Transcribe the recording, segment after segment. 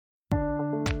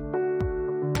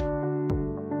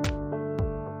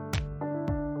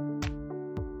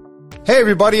Hey,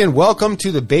 everybody, and welcome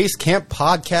to the Base Camp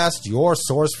Podcast, your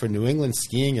source for New England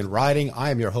skiing and riding. I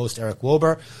am your host, Eric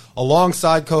Wilbur,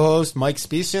 alongside co-host Mike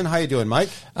Specian. How you doing, Mike?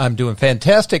 I'm doing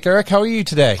fantastic. Eric, how are you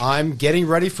today? I'm getting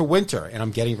ready for winter, and I'm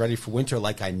getting ready for winter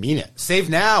like I mean it. Save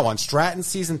now on Stratton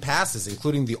season passes,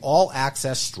 including the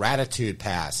all-access Stratitude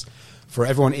Pass for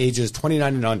everyone ages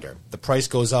 29 and under. The price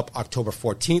goes up October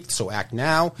 14th, so act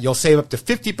now. You'll save up to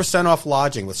 50% off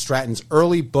lodging with Stratton's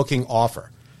early booking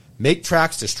offer. Make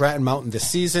tracks to Stratton Mountain this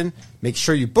season. Make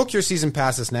sure you book your season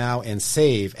passes now and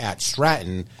save at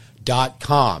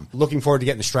Stratton.com. Looking forward to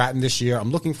getting to Stratton this year. I'm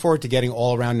looking forward to getting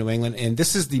all around New England. And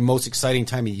this is the most exciting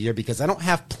time of year because I don't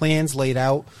have plans laid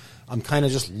out. I'm kind of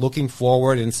just looking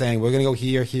forward and saying we're going to go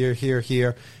here, here, here,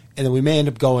 here. And then we may end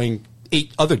up going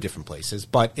 8 other different places.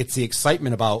 But it's the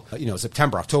excitement about,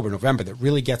 September, October, November that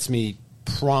really gets me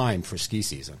primed for ski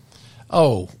season.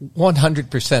 Oh,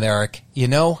 100%, Eric.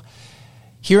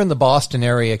 Here in the Boston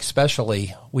area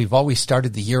especially, we've always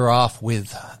started the year off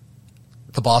with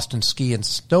the Boston Ski and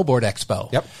Snowboard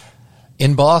Expo. Yep.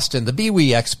 In Boston, the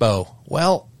BWE Expo.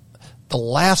 Well, the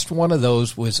last one of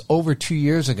those was over 2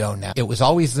 years ago now. It was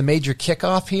always the major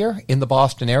kickoff here in the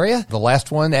Boston area. The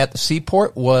last one at the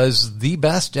Seaport was the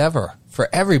best ever for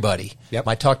everybody. Yep.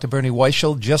 I talked to Bernie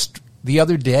Weichel just the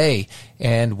other day,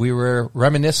 and we were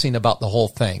reminiscing about the whole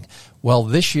thing. Well,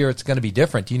 this year it's going to be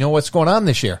different. Do you know what's going on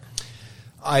this year?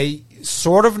 I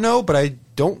sort of know, but I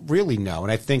don't really know.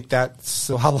 And I think that's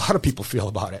how a lot of people feel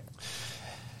about it.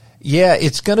 Yeah,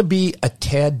 it's going to be a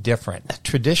tad different.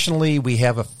 Traditionally, we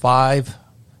have a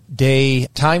 5-day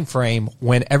time frame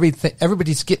when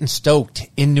everybody's getting stoked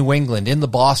in New England, in the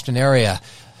Boston area,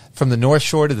 from the North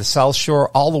Shore to the South Shore,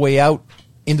 all the way out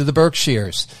into the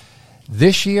Berkshires.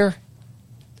 This year,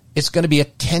 it's going to be a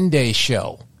 10-day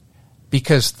show,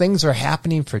 because things are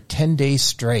happening for 10 days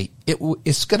straight.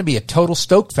 It's going to be a total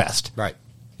stoke fest. Right.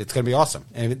 It's going to be awesome.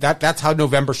 And that's how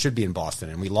November should be in Boston.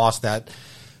 And we lost that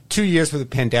 2 years for the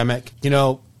pandemic.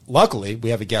 Luckily,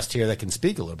 we have a guest here that can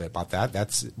speak a little bit about that.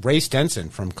 That's Ray Stenson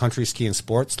from Country Ski and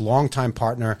Sports, longtime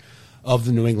partner of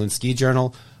the New England Ski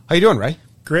Journal. How you doing, Ray?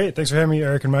 Great. Thanks for having me,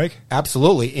 Eric and Mike.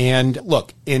 Absolutely. And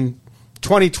look, in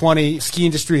 2020, Ski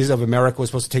Industries of America was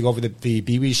supposed to take over the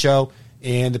BWE show.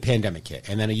 And the pandemic hit.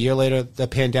 And then a year later, the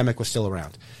pandemic was still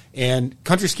around. And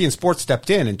Country Ski and Sports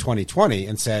stepped in 2020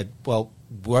 and said, well,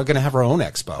 we're going to have our own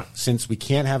expo. Since we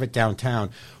can't have it downtown,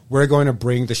 we're going to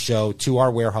bring the show to our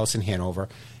warehouse in Hanover.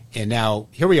 And now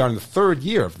here we are in the 3rd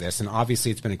year of this, and obviously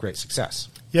it's been a great success.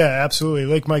 Yeah, absolutely.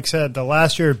 Like Mike said, the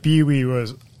last year at BWE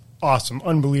was awesome,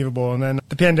 unbelievable. And then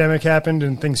the pandemic happened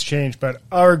and things changed. But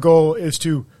our goal is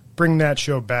to bring that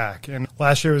show back. And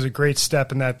last year was a great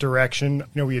step in that direction.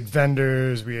 We had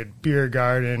vendors, we had beer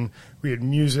garden, we had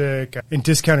music, and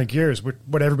discounted gear is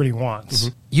what everybody wants.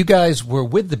 Mm-hmm. You guys were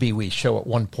with the BWE show at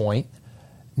one point.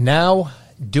 Now,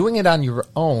 doing it on your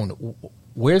own,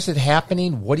 where's it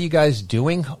happening? What are you guys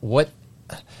doing?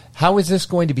 How is this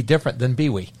going to be different than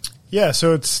BWE? Yeah,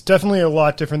 so it's definitely a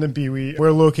lot different than BWE.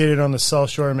 We're located on the South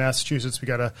Shore of Massachusetts. We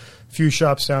got a few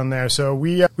shops down there. So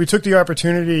we took the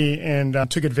opportunity and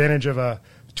took advantage of a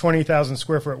 20,000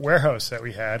 square foot warehouse that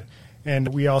we had. And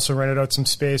we also rented out some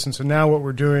space. And so now what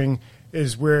we're doing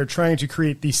is we're trying to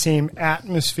create the same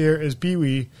atmosphere as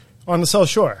BWE on the South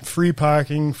Shore. Free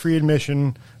parking, free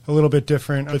admission, a little bit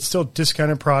different, but still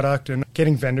discounted product and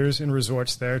getting vendors and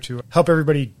resorts there to help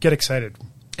everybody get excited.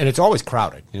 And it's always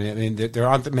crowded. I mean, there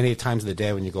aren't many times of the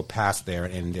day when you go past there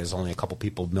and there's only a couple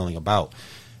people milling about.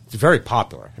 It's very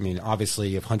popular. I mean, obviously,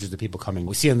 you have hundreds of people coming.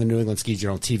 We see on the New England Ski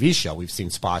Journal TV show, we've seen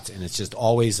spots, and it's just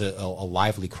always a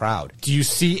lively crowd. Do you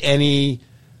see any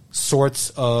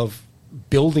sorts of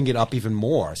building it up even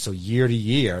more, so year to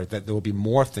year, that there will be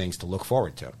more things to look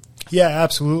forward to? Yeah,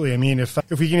 absolutely. I mean, if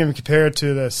we can even compare it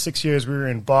to the 6 years we were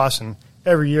in Boston,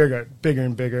 every year got bigger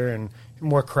and bigger and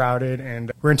more crowded,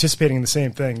 and we're anticipating the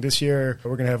same thing. This year,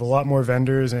 we're going to have a lot more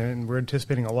vendors, and we're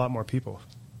anticipating a lot more people.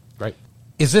 Right.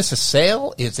 Is this a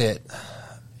sale? Is it?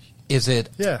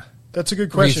 Yeah, that's a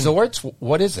good question. Resorts?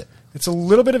 What is it? It's a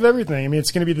little bit of everything. I mean,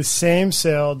 it's going to be the same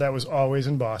sale that was always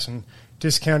in Boston.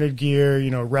 Discounted gear,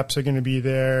 reps are going to be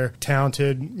there,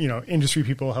 talented, industry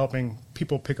people helping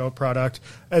people pick out product,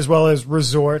 as well as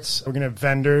resorts. We're going to have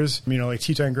vendors, like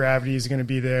Teton Gravity is going to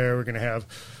be there. We're going to have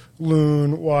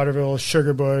Loon, Waterville,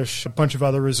 Sugarbush, a bunch of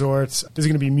other resorts. There's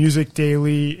going to be music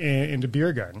daily and a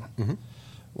beer garden. Mm-hmm.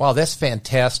 Wow, that's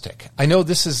fantastic. I know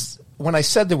this is, when I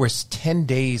said there was 10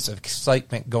 days of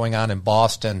excitement going on in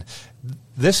Boston,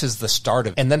 this is the start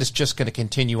of it. And then it's just going to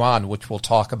continue on, which we'll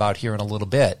talk about here in a little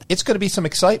bit. It's going to be some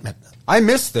excitement. I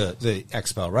missed the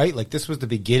expo, right? Like, this was the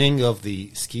beginning of the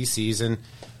ski season.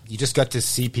 you just got to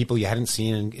see people you hadn't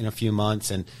seen in a few months,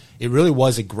 and it really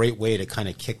was a great way to kind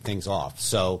of kick things off.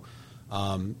 So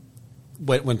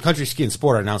when Country Ski and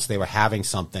Sport announced they were having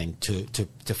something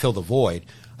to fill the void,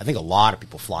 I think a lot of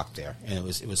people flocked there, and it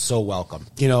was so welcome.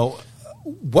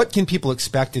 What can people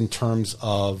expect in terms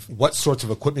of what sorts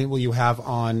of equipment will you have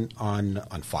on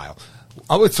file?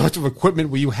 What sorts of equipment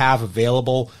will you have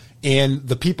available, and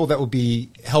the people that will be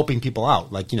helping people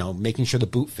out, like making sure the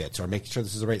boot fits or making sure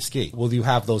this is the right ski? Will you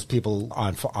have those people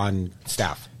on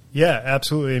staff? Yeah,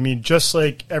 absolutely. I mean, just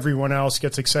like everyone else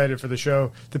gets excited for the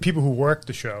show, the people who work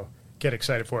the show get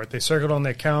excited for it. They circle it on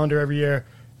their calendar every year.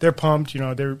 They're pumped.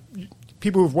 They're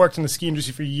people who've worked in the ski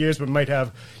industry for years but might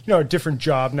have, a different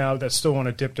job now that still want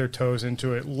to dip their toes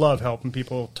into it. Love helping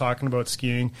people talking about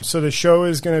skiing. So the show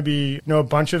is going to be, a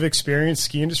bunch of experienced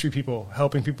ski industry people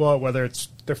helping people out, whether it's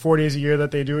their 4 days a year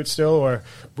that they do it still or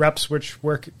reps which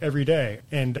work every day.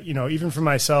 And, even for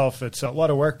myself, it's a lot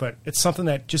of work, but it's something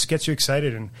that just gets you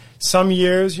excited. And some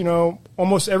years,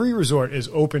 almost every resort is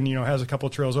open, has a couple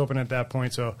trails open at that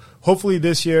point. So hopefully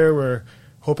this year we're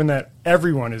hoping that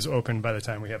everyone is open by the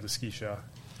time we have the ski show.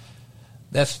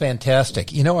 That's fantastic.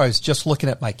 I was just looking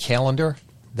at my calendar.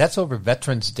 That's over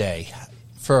Veterans Day.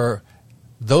 For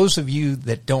those of you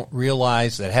that don't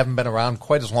realize, that haven't been around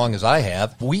quite as long as I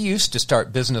have, we used to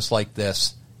start business like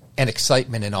this and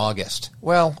excitement in August.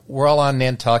 Well, we're all on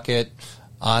Nantucket,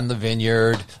 on the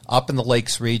Vineyard, up in the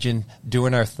Lakes region,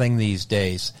 doing our thing these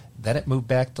days. Then it moved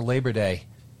back to Labor Day,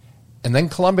 and then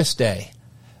Columbus Day.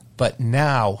 But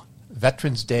now,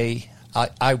 Veterans Day,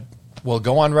 I will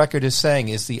go on record as saying,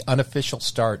 is the unofficial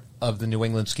start of the New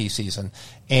England ski season.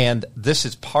 And this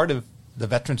is part of the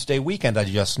Veterans Day weekend, I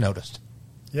just noticed.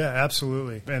 Yeah,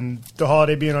 absolutely. And the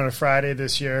holiday being on a Friday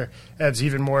this year adds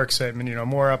even more excitement,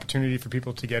 more opportunity for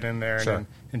people to get in there and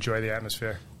enjoy the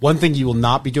atmosphere. One thing you will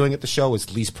not be doing at the show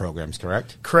is lease programs,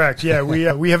 correct? Correct, yeah.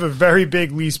 We have a very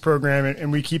big lease program,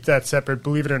 and we keep that separate.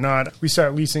 Believe it or not, we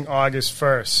start leasing August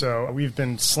 1st, so we've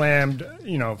been slammed,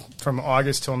 from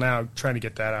August till now trying to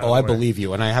get that out. Oh, I believe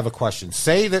you, and I have a question.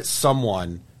 Say that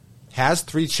someone has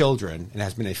 3 children and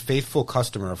has been a faithful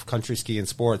customer of Country Ski and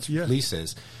Sports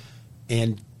leases,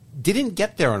 and didn't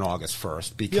get there on August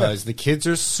 1st because the kids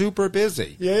are super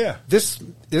busy. Yeah. This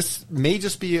may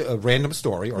just be a random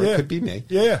story, or it could be me.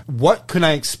 Yeah. What can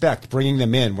I expect bringing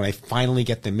them in when I finally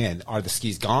get them in? Are the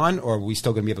skis gone, or are we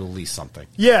still going to be able to lease something?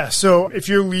 Yeah, so if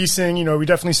you're leasing, we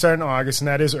definitely start in August, and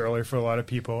that is early for a lot of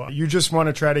people. You just want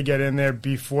to try to get in there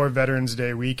before Veterans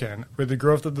Day weekend. With the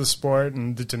growth of the sport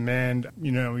and the demand,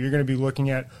 you're going to be looking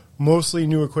at mostly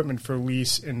new equipment for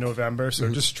lease in November,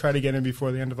 so just try to get in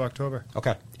before the end of October.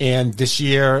 Okay. And this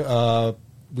year,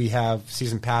 we have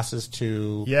season passes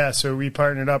to... Yeah, so we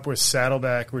partnered up with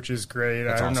Saddleback, which is great.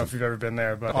 That's I don't know awesome. if you've ever been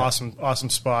there, but awesome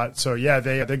spot. So, yeah,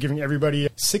 they're giving everybody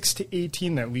 6 to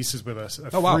 18 that leases with us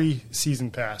a free season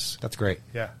pass. That's great.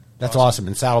 Yeah. That's awesome.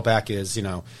 And Saddleback is,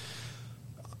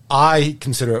 I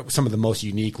consider it some of the most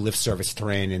unique lift service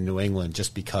terrain in New England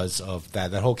just because of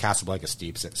that. That whole Casablanca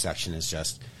Steeps section is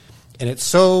just... And it's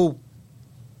so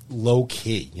low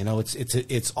key,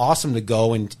 It's awesome to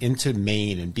go into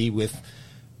Maine and be with,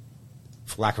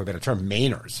 for lack of a better term,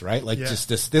 Mainers, right? Just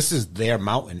this is their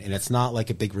mountain, and it's not like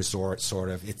a big resort sort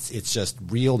of. It's just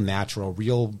real natural,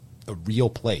 a real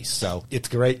place. So it's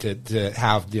great to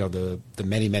have the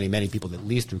many people that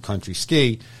lease through Country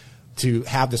Ski to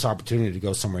have this opportunity to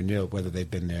go somewhere new, whether they've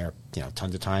been there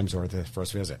tons of times or the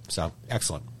first visit. So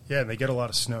excellent. Yeah, and they get a lot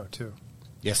of snow too.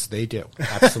 Yes, they do.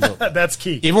 Absolutely. That's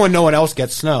key. Even when no one else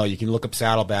gets snow, you can look up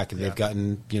Saddleback, and they've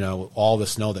gotten, all the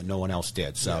snow that no one else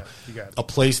did. So you got it. A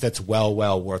place that's well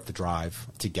worth the drive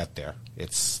to get there.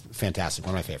 It's fantastic.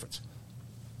 One of my favorites.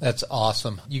 That's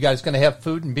awesome. You guys going to have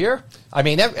food and beer? I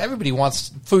mean, everybody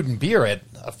wants food and beer at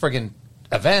a friggin'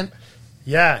 event.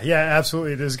 Yeah,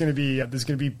 absolutely. There's going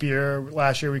to be beer.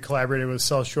 Last year we collaborated with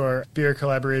South Shore Beer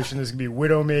Collaboration. There's going to be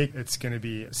Widowmake. It's going to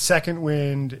be Second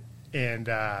Wind and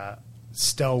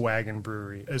Stellwagen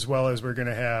Brewery, as well as we're going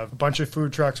to have a bunch of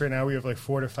food trucks. Right now we have like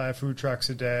 4 to 5 food trucks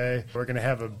a day. We're going to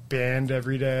have a band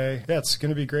every day. Yeah, it's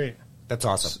going to be great. That's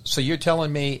awesome. So you're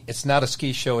telling me it's not a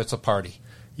ski show, it's a party?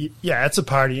 Yeah, it's a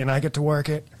party, and I get to work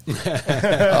it.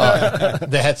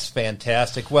 That's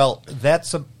fantastic. Well,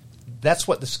 that's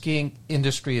what the skiing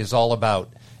industry is all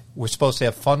about. We're supposed to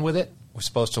have fun with it. We're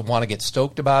supposed to want to get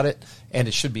stoked about it, and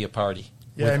it should be a party,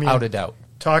 without a doubt.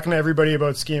 Talking to everybody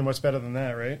about skiing, what's better than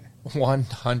that, right?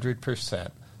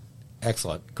 100%.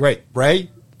 Excellent. Great.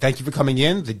 Ray, thank you for coming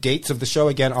in. The dates of the show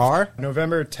again are?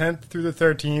 November 10th through the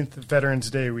 13th, Veterans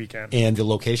Day weekend. And the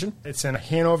location? It's in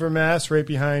Hanover, Mass., right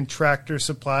behind Tractor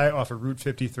Supply off of Route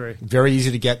 53. Very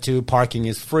easy to get to. Parking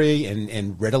is free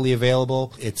and readily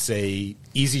available. It's a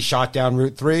easy shot down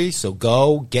Route 3, so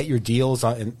go get your deals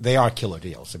on, and they are killer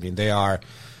deals. I mean, they are,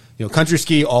 Country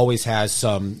Ski always has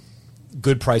some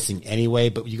good pricing anyway,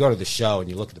 but you go to the show and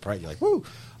you look at the price, you're like, woo.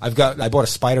 I bought a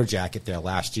spider jacket there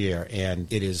last year, and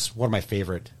it is one of my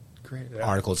favorite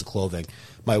articles of clothing.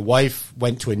 My wife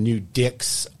went to a new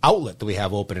Dick's outlet that we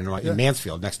have open in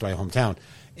Mansfield, next to my hometown,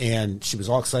 and she was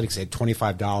all excited because they had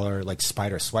 $25 like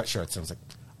spider sweatshirts. I was like,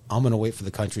 I'm going to wait for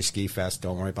the Country Ski Fest.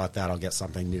 Don't worry about that. I'll get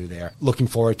something new there. Looking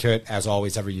forward to it. As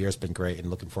always, every year has been great,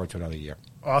 and looking forward to another year.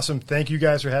 Awesome. Thank you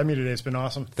guys for having me today. It's been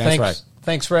awesome. Thanks, Ray.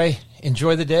 Thanks, Ray.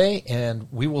 Enjoy the day, and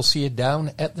we will see you down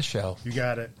at the show. You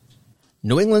got it.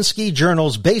 New England Ski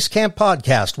Journal's Base Camp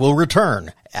podcast will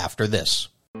return after this.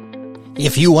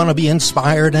 If you want to be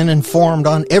inspired and informed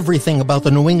on everything about the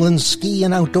New England ski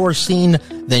and outdoor scene,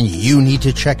 then you need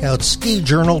to check out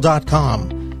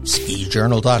skijournal.com.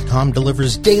 Skijournal.com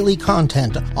delivers daily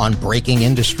content on breaking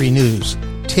industry news,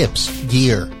 tips,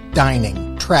 gear,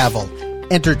 dining, travel,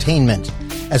 entertainment,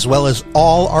 as well as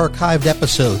all archived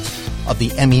episodes of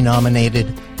the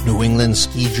Emmy-nominated New England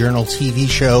Ski Journal TV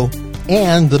show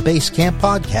and the Base Camp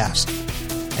podcast.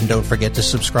 And don't forget to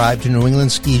subscribe to New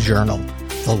England Ski Journal,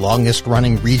 the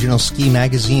longest-running regional ski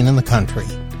magazine in the country.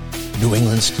 New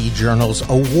England Ski Journal's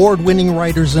award-winning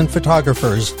writers and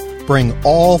photographers bring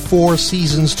all 4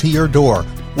 seasons to your door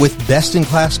with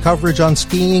best-in-class coverage on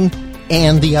skiing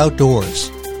and the outdoors.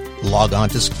 Log on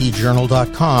to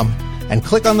skijournal.com and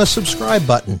click on the subscribe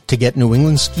button to get New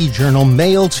England Ski Journal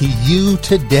mailed to you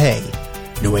today.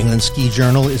 New England Ski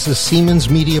Journal is a Siemens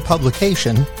Media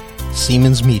publication.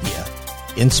 Siemens Media.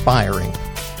 Inspiring.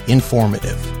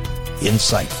 Informative.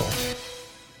 Insightful.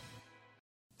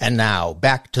 And now,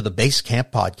 back to the Base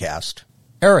Camp podcast.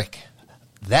 Eric,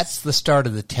 that's the start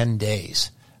of the 10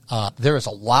 days. There is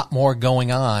a lot more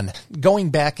going on. Going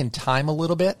back in time a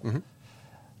little bit,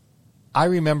 I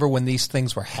remember when these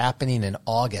things were happening in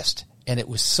August, and it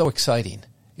was so exciting.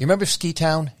 You remember Ski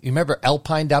Town? You remember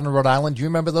Alpine down in Rhode Island? Do you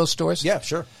remember those stores? Yeah,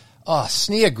 sure.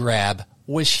 Sneagrab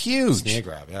was huge.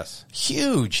 Sneagrab, yes.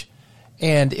 Huge.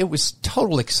 And it was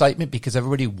total excitement because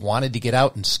everybody wanted to get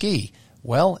out and ski.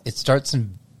 Well, it starts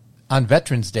on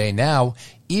Veterans Day now.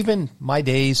 Even my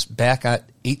days back at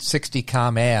 860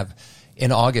 Com Ave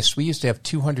in August, we used to have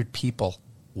 200 people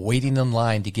waiting in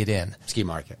line to get in. Ski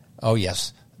market. Oh,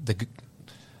 yes.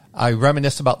 I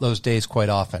reminisce about those days quite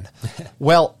often.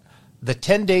 Well, the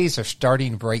 10 days are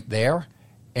starting right there,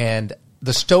 and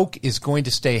the stoke is going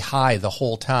to stay high the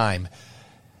whole time.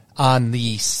 On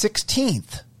the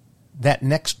 16th, that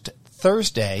next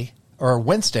Thursday, or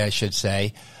Wednesday, I should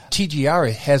say,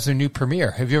 TGR has their new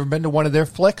premiere. Have you ever been to one of their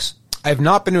flicks? I have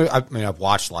not been to, I've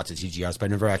watched lots of TGRs, but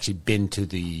I've never actually been to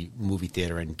the movie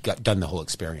theater and done the whole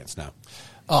experience now.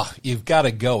 Oh, you've got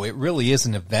to go. It really is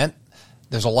an event.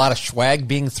 There's a lot of swag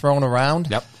being thrown around.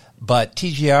 Yep. But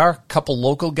TGR, a couple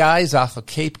local guys off of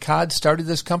Cape Cod started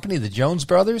this company, the Jones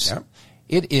Brothers. Yep.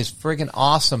 It is friggin'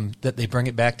 awesome that they bring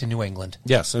it back to New England.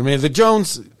 Yes. I mean, the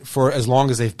Jones, for as long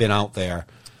as they've been out there,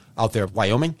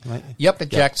 Wyoming, right? Yep, at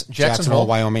Jackson Hole,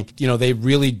 Wyoming. They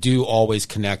really do always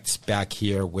connect back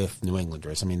here with New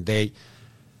Englanders. I mean, they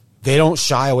don't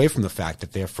shy away from the fact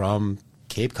that they're from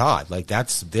Cape Cod. Like,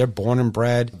 they're born and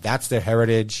bred. That's their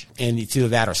heritage. And it's either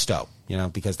that or Stowe,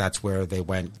 because that's where they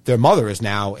went. Their mother is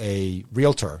now a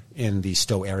realtor in the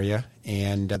Stowe area.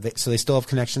 And so they still have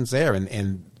connections there.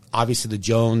 And obviously the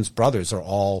Jones brothers are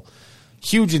all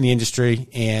huge in the industry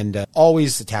and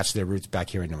always attached to their roots back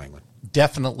here in New England.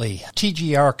 Definitely.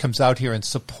 TGR comes out here and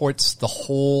supports the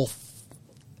whole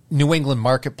New England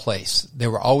marketplace. They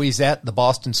were always at the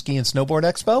Boston Ski and Snowboard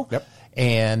Expo. Yep.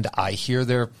 And I hear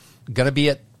they're going to be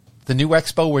at the new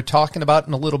expo we're talking about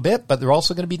in a little bit, but they're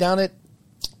also going to be down at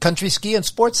Country Ski and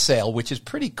Sports Sale, which is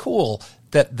pretty cool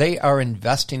that they are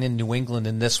investing in New England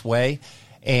in this way.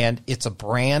 And it's a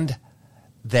brand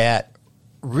that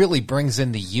really brings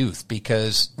in the youth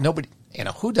because nobody,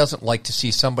 who doesn't like to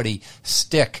see somebody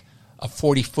stick a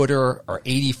 40-footer or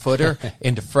 80-footer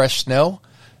into fresh snow?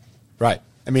 Right.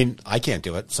 I mean, I can't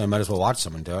do it, so I might as well watch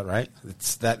someone do it, right?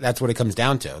 That's what it comes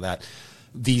down to, that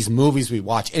these movies we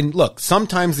watch. And look,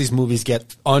 sometimes these movies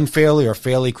get unfairly or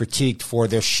fairly critiqued for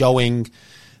their showing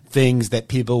things that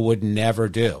people would never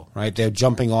do, right? They're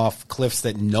jumping off cliffs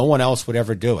that no one else would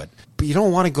ever do it. But you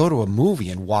don't want to go to a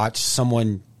movie and watch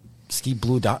someone ski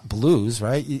blues,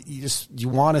 right? You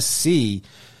want to see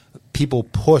people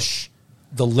push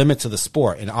the limits of the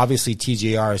sport. And obviously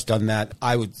TGR has done that,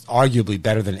 I would arguably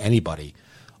better than anybody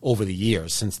over the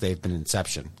years since they've been in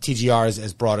inception. TGR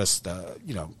has brought us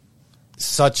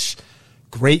such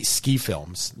great ski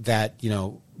films that,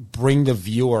 bring the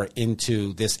viewer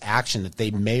into this action that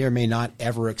they may or may not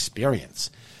ever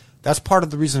experience. That's part of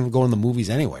the reason we go in the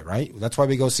movies anyway, right? That's why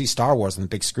we go see Star Wars on the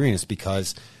big screen, is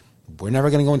because we're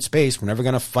never going to go in space. We're never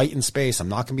going to fight in space. I'm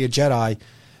not going to be a Jedi,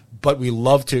 but we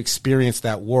love to experience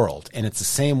that world. And it's the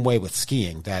same way with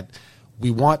skiing, that we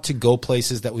want to go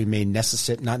places that we may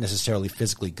not necessarily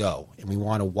physically go. And we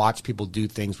want to watch people do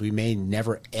things we may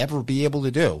never, ever be able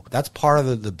to do. That's part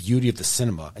of the beauty of the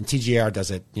cinema. And TGR does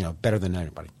it, better than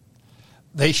anybody.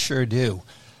 They sure do.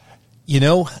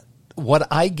 What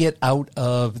I get out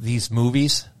of these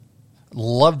movies,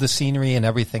 love the scenery and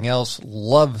everything else,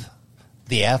 love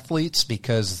the athletes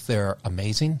because they're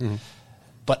amazing,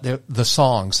 but the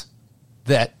songs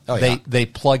that they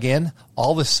plug in,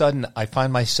 all of a sudden I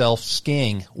find myself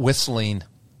skiing, whistling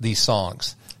these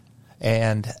songs.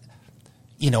 And,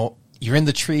 you're in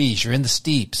the trees, you're in the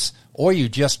steeps, or you're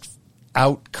just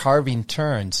out carving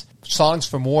turns. Songs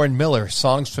from Warren Miller,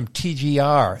 songs from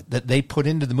TGR that they put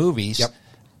into the movies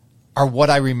are what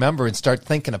I remember and start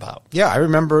thinking about. Yeah, I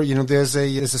remember, there's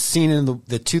a scene in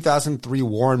the 2003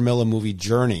 Warren Miller movie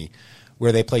Journey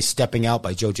where they play Stepping Out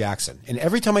by Joe Jackson. And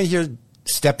every time I hear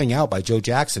Stepping Out by Joe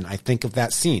Jackson, I think of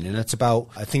that scene. And it's about,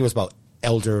 I think it was about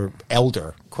elder,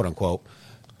 quote unquote,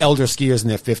 elder skiers in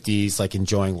their 50s, like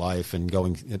enjoying life and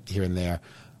going here and there.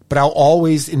 But I'll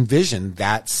always envision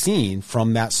that scene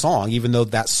from that song, even though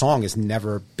that song has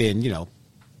never been,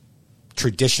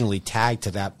 traditionally tagged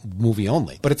to that movie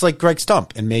only. But it's like Greg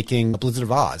Stump in making Blizzard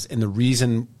of Oz. And the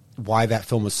reason why that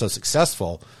film was so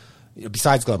successful,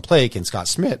 besides Glenn Plake and Scott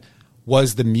Smith,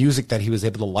 was the music that he was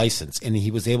able to license. And he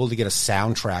was able to get a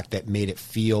soundtrack that made it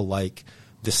feel like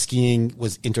the skiing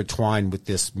was intertwined with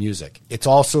this music. It's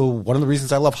also one of the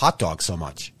reasons I love Hot Dog so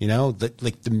much.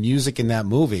 The music in that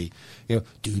movie, do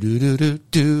do do do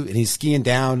do, and he's skiing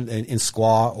down in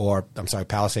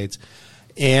Palisades,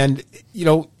 and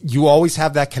you always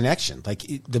have that connection. Like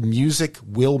the music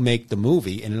will make the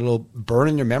movie, and it'll burn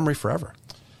in your memory forever.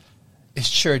 It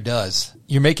sure does.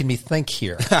 You're making me think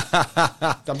here.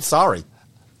 I'm sorry.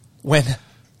 When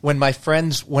my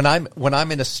friends, when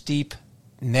I'm in a steep,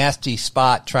 nasty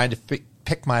spot trying to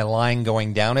pick my line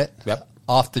going down it,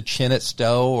 off the chin at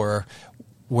Stowe or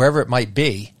wherever it might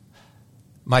be,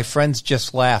 my friends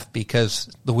just laugh because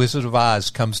The Wizard of Oz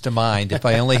comes to mind. If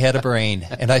I only had a brain,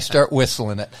 and I start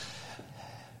whistling it.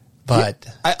 But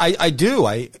I do.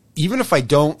 Even if I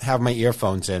don't have my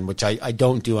earphones in, which I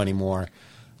don't do anymore,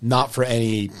 not for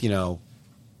any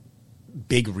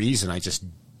big reason. I just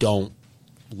don't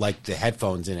like the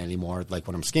headphones in anymore, like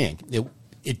when I'm skiing.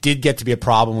 It did get to be a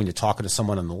problem when you're talking to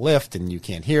someone on the lift and you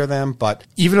can't hear them. But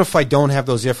even if I don't have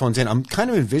those earphones in, I'm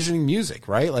kind of envisioning music,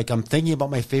 right? Like I'm thinking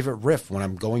about my favorite riff when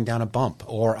I'm going down a bump,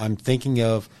 or I'm thinking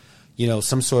of,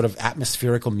 some sort of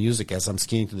atmospherical music as I'm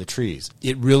skiing through the trees.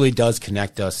 It really does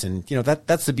connect us. And,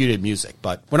 that's the beauty of music.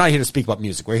 But we're not here to speak about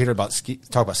music. We're here to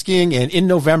talk about skiing. And in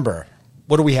November,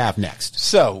 what do we have next?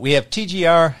 So we have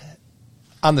TGR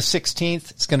on the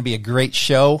 16th. It's going to be a great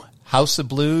show. House of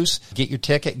Blues. Get your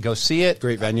ticket, go see it.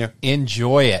 Great venue.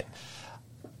 Enjoy it.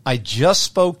 I just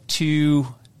spoke to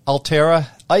Altera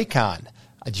Icon.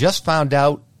 I just found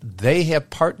out they have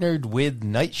partnered with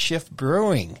Night Shift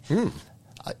Brewing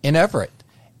in Everett.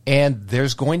 And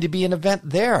there's going to be an event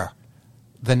there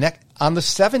on the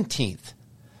 17th.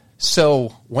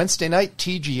 So Wednesday night,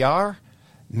 TGR,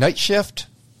 Night Shift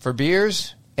for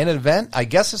beers, and an event. I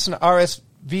guess it's an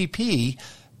RSVP,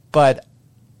 but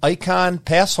Icon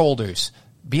pass holders,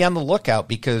 be on the lookout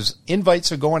because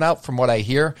invites are going out from what I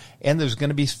hear, and there's going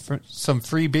to be some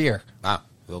free beer. Wow.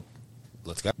 Well,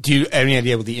 let's go. Do you have any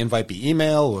idea, will the invite be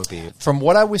email or be? From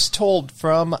what I was told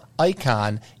from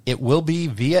Icon, it will be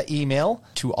via email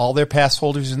to all their pass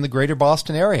holders in the greater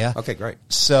Boston area. Okay, great.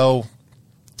 So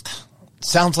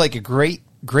sounds like a great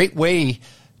way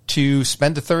to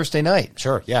spend a Thursday night.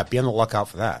 Sure, yeah, be on the lookout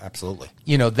for that, absolutely.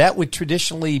 That would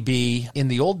traditionally be, in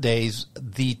the old days,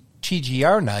 the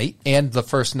TGR night and the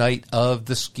first night of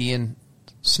the Ski and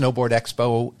Snowboard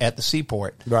Expo at the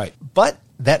Seaport. Right. But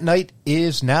that night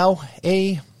is now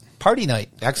a party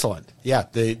night. Excellent. Yeah,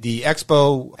 the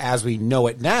Expo, as we know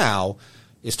it now,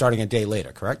 is starting a day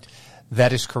later, correct?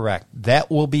 That is correct. That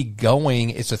will be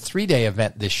going, it's a 3-day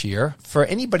event this year. For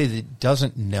anybody that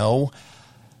doesn't know,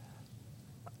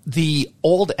 the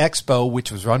old Expo,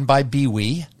 which was run by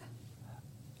BWE,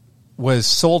 was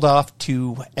sold off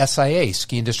to SIA,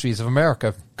 Ski Industries of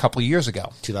America, a couple of years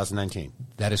ago. 2019.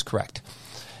 That is correct.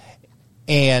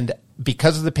 And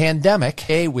because of the pandemic,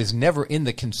 A was never in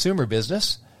the consumer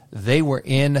business. They were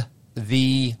in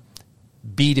the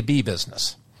B2B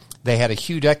business. They had a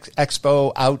huge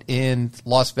expo out in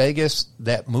Las Vegas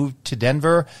that moved to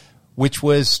Denver, which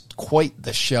was quite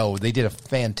the show. They did a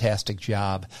fantastic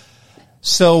job.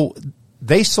 So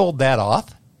they sold that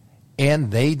off,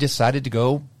 and they decided to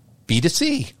go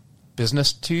B2C,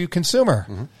 business to consumer.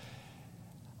 Mm-hmm.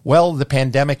 Well, the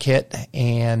pandemic hit,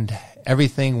 and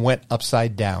everything went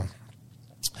upside down.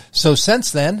 So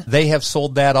since then, they have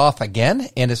sold that off again,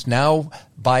 and it's now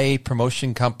by a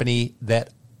promotion company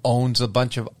that owns a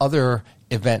bunch of other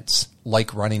events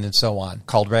like running and so on,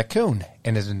 called Raccoon,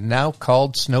 and is now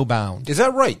called Snowbound. Is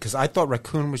that right? Because I thought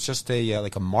Raccoon was just a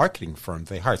like a marketing firm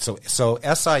they hired. So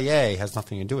SIA has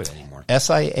nothing to do with it anymore.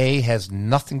 SIA has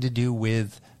nothing to do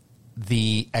with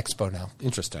the expo now.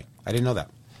 Interesting. I didn't know that.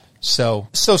 So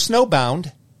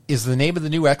Snowbound is the name of the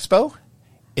new expo.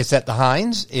 It's at the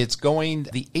Hines. It's going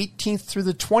the 18th through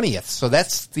the 20th. So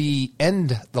that's the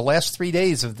last 3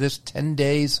 days of this 10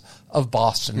 days of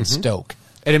Boston and Stoke.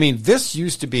 And I mean, this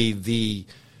used to be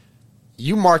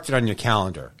you marked it on your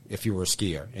calendar if you were a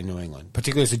skier in New England,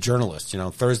 particularly as a journalist. You know,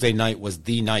 Thursday night was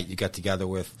the night you got together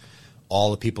with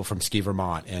all the people from Ski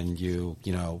Vermont, and you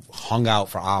hung out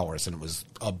for hours, and it was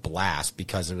a blast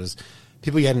because it was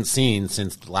people you hadn't seen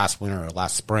since last winter or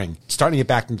last spring, starting to get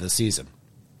back into the season.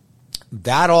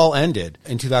 That all ended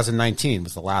in 2019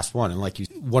 was the last one, and like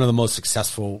one of the most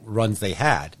successful runs they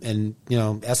had. And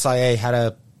SIA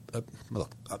had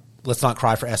let's not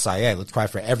cry for SIA, let's cry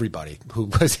for everybody who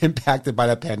was impacted by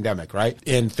the pandemic, right?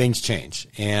 And things change.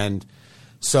 And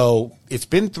so it's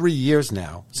been 3 years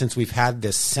now since we've had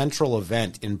this central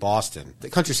event in Boston.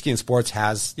 The Country Ski and Sports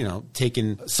has,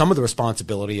 taken some of the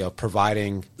responsibility of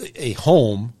providing a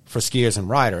home for skiers and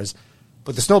riders.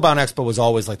 But the Snowbound Expo was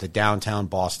always like the downtown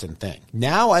Boston thing.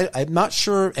 Now I'm not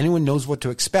sure anyone knows what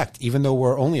to expect, even though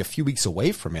we're only a few weeks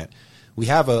away from it. We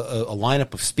have a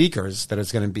lineup of speakers that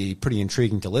is going to be pretty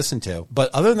intriguing to listen to. But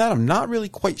other than that, I'm not really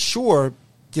quite sure,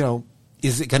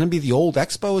 is it going to be the old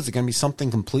expo? Is it going to be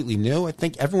something completely new? I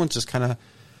think everyone's just kind of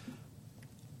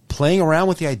playing around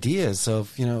with the ideas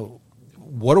of,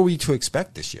 what are we to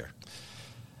expect this year?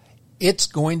 It's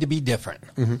going to be different.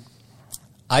 Mm-hmm.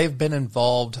 I have been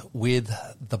involved with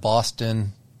the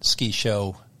Boston Ski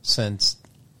Show since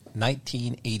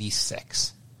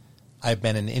 1986. I've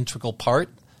been an integral part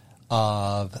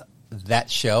of that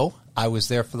show. I was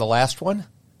there for the last one,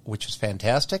 which was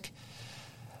fantastic.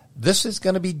 This is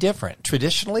going to be different.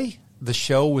 Traditionally, the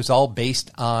show was all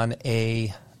based on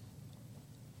a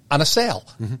sale.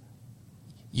 Mm-hmm.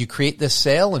 You create this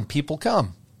sale and people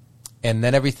come. And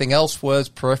then everything else was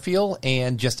peripheral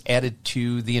and just added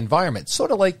to the environment,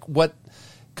 sort of like what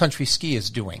Country Ski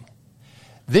is doing.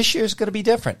 This year's going to be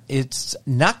different. It's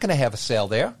not going to have a sale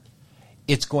there.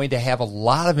 It's going to have a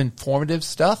lot of informative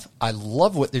stuff. I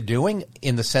love what they're doing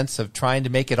in the sense of trying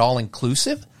to make it all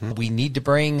inclusive. Mm-hmm. We need to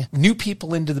bring new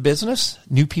people into the business,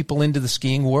 new people into the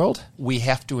skiing world. We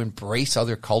have to embrace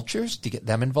other cultures to get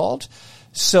them involved.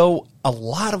 So a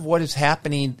lot of what is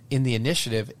happening in the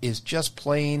initiative is just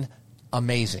plain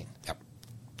amazing. Yep.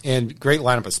 And great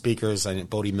lineup of speakers. I think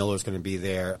Bodie Miller's going to be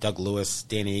there, Doug Lewis,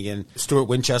 Dan Egan, Stuart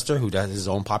Winchester, who does his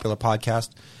own popular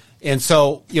podcast. And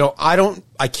so,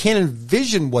 I can't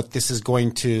envision what this is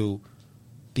going to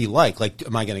be like. Like,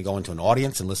 am I going to go into an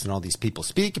audience and listen to all these people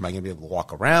speak? Am I going to be able to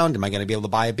walk around? Am I going to be able to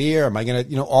buy a beer? Am I going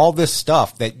to, all this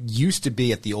stuff that used to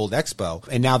be at the old expo,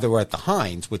 and now that we're at the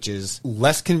Hines, which is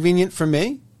less convenient for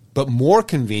me, but more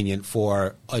convenient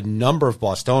for a number of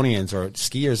Bostonians or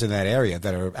skiers in that area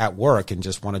that are at work and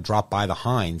just want to drop by the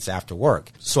Hines after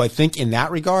work. So I think in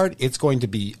that regard, it's going to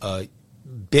be a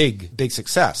big, big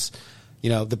success.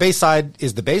 The Bayside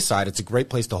is the Bayside. It's a great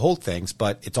place to hold things,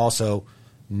 but it's also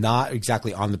not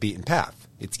exactly on the beaten path.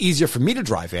 It's easier for me to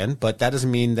drive in, but that doesn't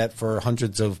mean that for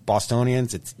hundreds of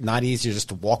Bostonians, it's not easier just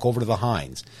to walk over to the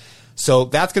Hines. So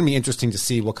that's going to be interesting to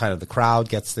see what kind of the crowd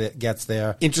gets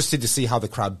there. Interested to see how the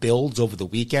crowd builds over the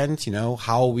weekend.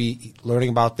 How are we learning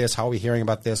about this? How are we hearing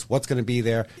about this? What's going to be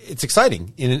there? It's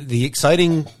exciting. And the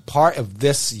exciting part of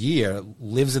this year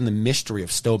lives in the mystery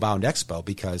of Snowbound Expo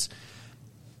because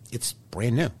it's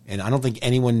brand new. And I don't think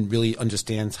anyone really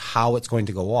understands how it's going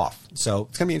to go off. So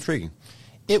it's going to be intriguing.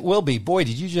 It will be. Boy,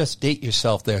 did you just date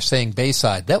yourself there saying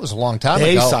Bayside. That was a long time ago.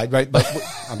 Bayside, right. But,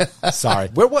 I'm sorry.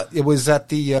 It was at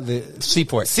the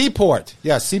Seaport. Seaport.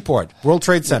 Yeah, Seaport. World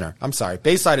Trade Center. I'm sorry.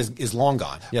 Bayside is long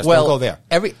gone. Yes, well, don't go there.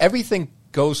 Everything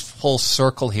goes full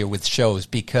circle here with shows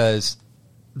because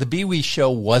the BWE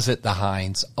show was at the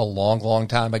Hines a long, long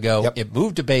time ago. Yep. It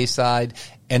moved to Bayside,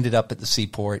 ended up at the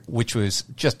Seaport, which was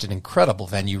just an incredible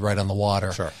venue right on the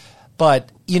water. Sure.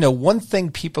 But, one thing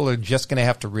people are just going to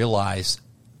have to realize,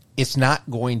 it's not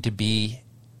going to be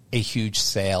a huge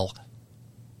sale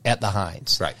at the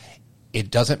Hines. Right. It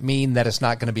doesn't mean that it's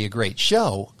not going to be a great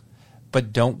show,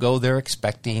 but don't go there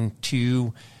expecting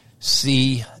to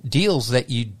see deals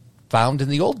that you found in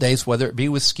the old days, whether it be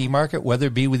with Ski Market, whether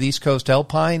it be with East Coast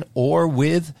Alpine, or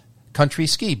with Country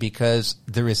Ski, because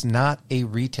there is not a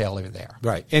retailer there.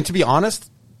 Right. And to be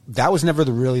honest, that was never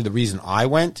really the reason I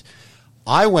went.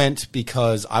 I went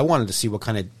because I wanted to see what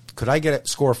kind of, could I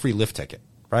score a free lift ticket,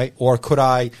 right? Or could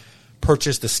I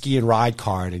purchase the ski and ride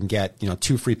card and get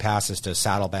 2 free passes to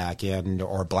Saddleback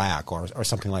or Black or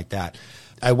something like that.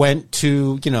 I went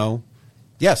to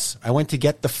I went to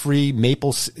get the free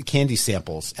maple candy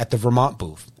samples at the Vermont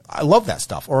booth. I love that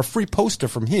stuff. Or a free poster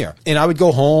from here. And I would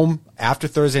go home after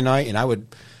Thursday night and I would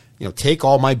take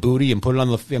all my booty and put it on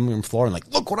the living room floor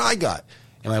and look what I got.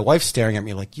 And my wife's staring at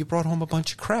me like, you brought home a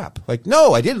bunch of crap. Like,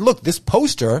 no, I didn't. Look, this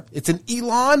poster, it's an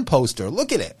Elon poster.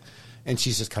 Look at it. And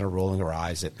she's just kind of rolling her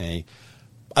eyes at me.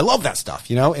 I love that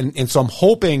stuff, And so I'm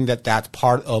hoping that that's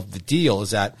part of the deal, is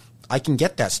that I can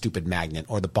get that stupid magnet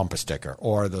or the bumper sticker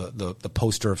or the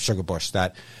poster of Sugar Bush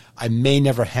that I may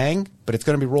never hang, but it's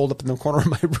going to be rolled up in the corner of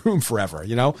my room forever,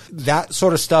 That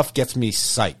sort of stuff gets me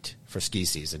psyched for ski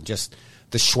season. Just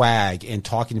the swag and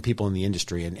talking to people in the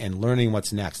industry and learning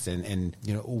what's next and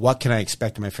what can I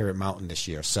expect in my favorite mountain this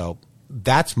year. So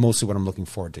that's mostly what I'm looking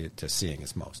forward to seeing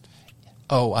as most.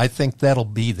 Oh, I think that'll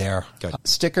be there. Good.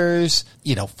 Stickers,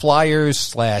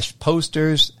 flyers /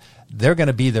 posters, they're going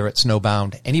to be there at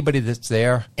Snowbound. Anybody that's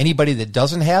there, anybody that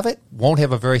doesn't have it, won't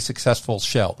have a very successful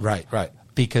show. Right.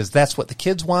 Because that's what the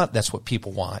kids want. That's what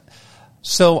people want.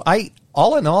 So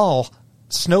all in all,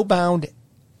 Snowbound,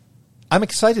 I'm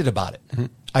excited about it. Mm-hmm.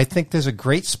 I think there's a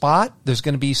great spot. There's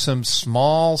going to be some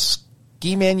small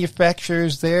ski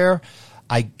manufacturers there.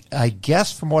 I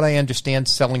guess from what I understand,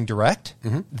 selling direct.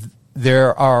 Mm-hmm.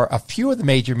 There are a few of the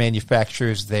major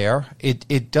manufacturers there.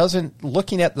 It doesn't,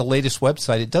 looking at the latest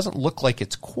website, it doesn't look like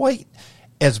it's quite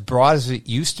as broad as it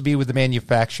used to be with the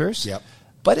manufacturers. Yep.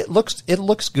 But it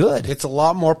looks good. It's a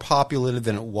lot more populated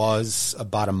than it was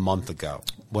about a month ago,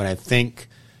 when I think,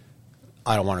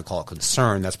 I don't want to call it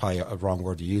concern, that's probably a wrong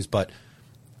word to use, but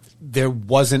there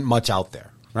wasn't much out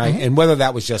there, right? Mm-hmm. And whether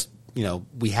that was just,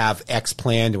 we have X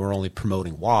planned and we're only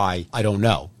promoting Y, I don't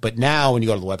know. But now when you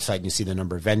go to the website and you see the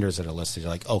number of vendors that are listed,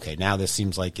 you're like, okay, now this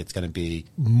seems like it's going to be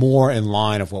more in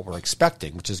line of what we're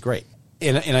expecting, which is great.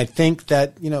 And I think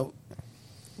that,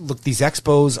 look, these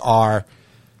expos are,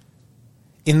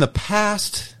 in the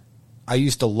past, I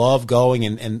used to love going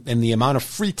and the amount of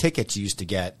free tickets you used to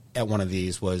get at one of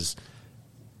these was,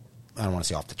 I don't want to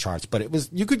say off the charts, but it was,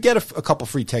 you could get a couple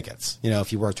free tickets,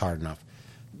 if you worked hard enough.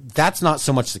 That's not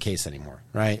so much the case anymore,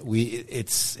 right?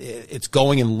 It's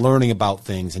going and learning about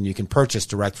things, and you can purchase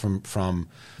direct from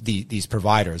these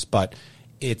providers. But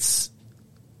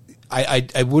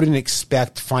I wouldn't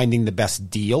expect finding the best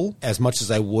deal as much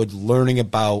as I would learning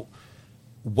about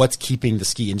what's keeping the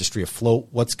ski industry afloat,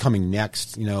 what's coming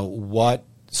next, what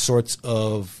sorts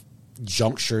of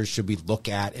junctures should we look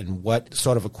at, and what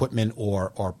sort of equipment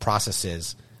or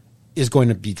processes is going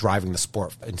to be driving the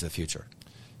sport into the future.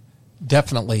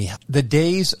 Definitely. The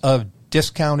days of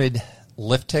discounted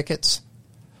lift tickets,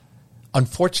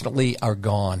 unfortunately, are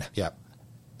gone. Yep.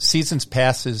 Seasons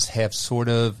passes have sort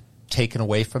of taken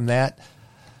away from that.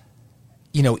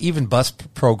 Even bus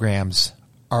programs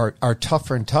are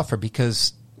tougher and tougher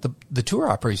because the tour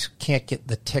operators can't get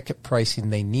the ticket pricing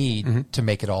they need mm-hmm. to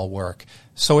make it all work.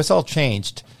 So it's all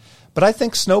changed. But I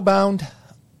think Snowbound,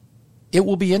 it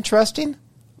will be interesting,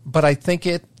 but I think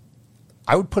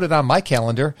I would put it on my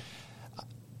calendar.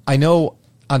 I know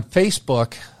on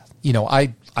Facebook,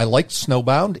 I liked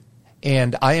Snowbound,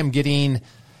 and I am getting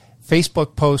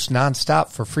Facebook posts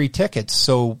nonstop for free tickets.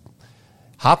 So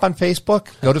hop on Facebook,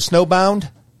 go to Snowbound,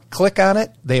 click on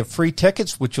it. They have free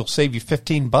tickets, which will save you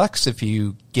 $15 if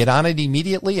you get on it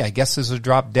immediately. I guess there's a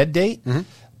drop dead date, mm-hmm.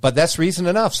 but that's reason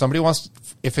enough. Somebody wants,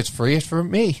 if it's free, it's for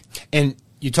me. And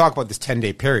you talk about this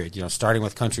 10-day period, starting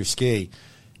with Country Ski,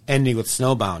 ending with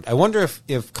Snowbound. I wonder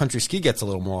if Country Ski gets a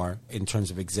little more in terms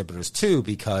of exhibitors too,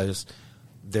 because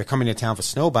they're coming to town for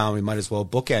Snowbound. We might as well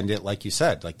bookend it, like you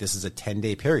said. Like, this is a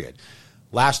 10-day period.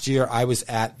 Last year, I was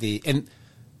at and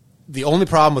the only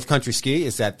problem with Country Ski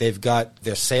is that they've got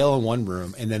their sale in one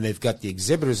room, and then they've got the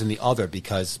exhibitors in the other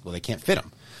because, well, they can't fit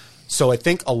them. So I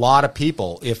think a lot of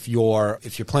people, if you're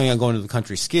planning on going to the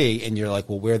Country Ski and you're like,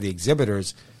 well, where are the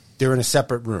exhibitors? They're in a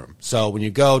separate room. So when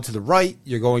you go to the right,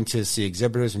 you're going to see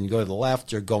exhibitors. When you go to the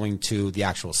left, you're going to the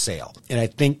actual sale. And I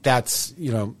think that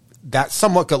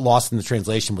somewhat got lost in the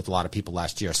translation with a lot of people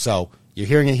last year. So You're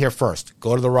hearing it here first.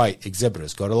 Go to the right,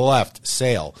 exhibitors. Go to the left,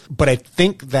 sale. But I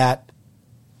think that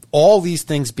all these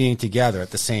things being together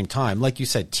at the same time, like you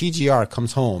said, TGR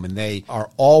comes home and they are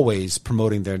always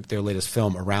promoting their latest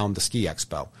film around the Ski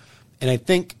Expo. And I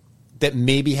think that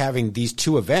maybe having these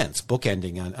two events,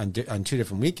 bookending on 2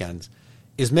 different weekends,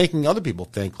 is making other people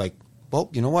think like, well,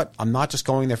 you know what? I'm not just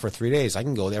going there for 3 days. I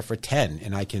can go there for 10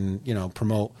 and I can,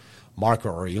 promote Marco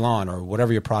or Elon or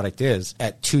whatever your product is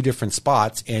at 2 different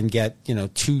spots and get,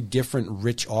 2 different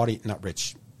rich audience, not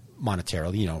rich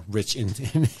monetarily, rich in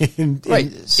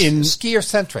skier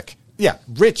centric. Yeah,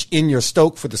 rich in your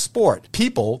stoke for the sport.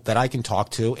 People that I can talk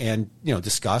to and,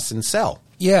 discuss and sell.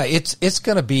 Yeah, it's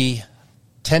going to be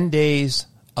 10 days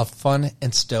of fun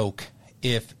and stoke.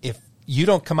 If you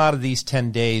don't come out of these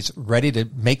 10 days ready to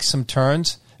make some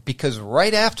turns, because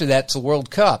right after that's the World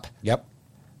Cup. Yep.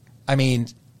 I mean,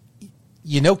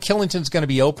 Killington's going to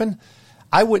be open.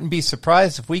 I wouldn't be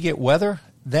surprised if we get weather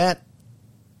that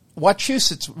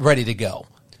Wachusett's ready to go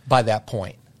by that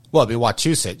point. Well,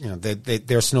 Wachusett,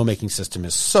 their snowmaking system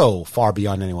is so far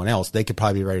beyond anyone else. They could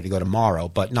probably be ready to go tomorrow,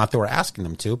 but not that we're asking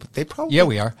them to. But they probably, yeah,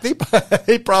 we are.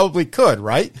 They probably could,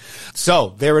 right?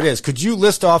 So there it is. Could you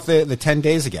list off the 10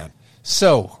 days again?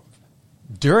 So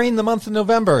during the month of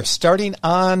November, starting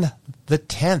on the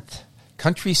 10th,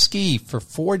 country ski for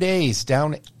 4 days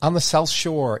down on the South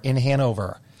Shore in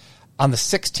Hanover. On the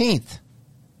 16th.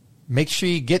 Make sure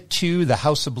you get to the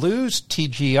House of Blues,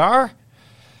 TGR.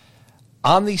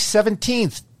 On the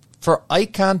 17th, for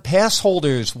Icon Pass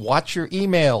holders, watch your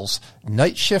emails.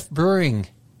 Night Shift Brewing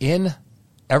in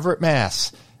Everett,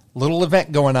 Mass. Little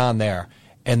event going on there.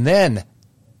 And then,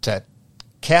 to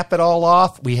cap it all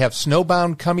off, we have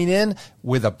Snowbound coming in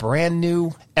with a brand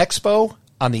new expo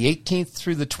on the 18th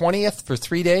through the 20th for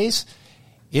 3 days.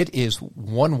 It is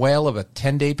one whale of a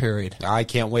 10-day period. I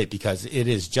can't wait because it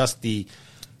is just the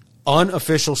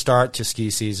unofficial start to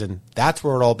ski season. That's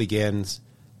where it all begins.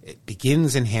 It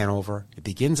begins in Hanover. It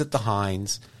begins at the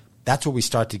Hines. That's where we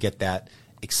start to get that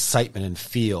excitement and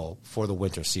feel for the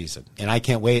winter season. And I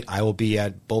can't wait. I will be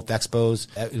at both expos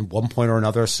at one point or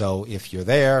another. So if you're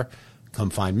there,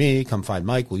 come find me. Come find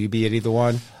Mike. Will you be at either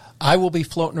one? I will be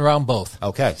floating around both.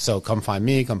 Okay. So come find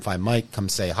me. Come find Mike. Come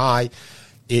say hi.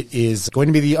 It is going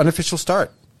to be the unofficial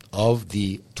start of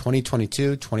the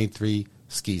 2022-23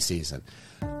 ski season.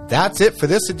 That's it for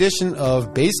this edition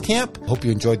of Base Camp. Hope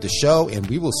you enjoyed the show, and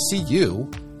we will see you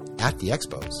at the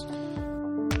expos.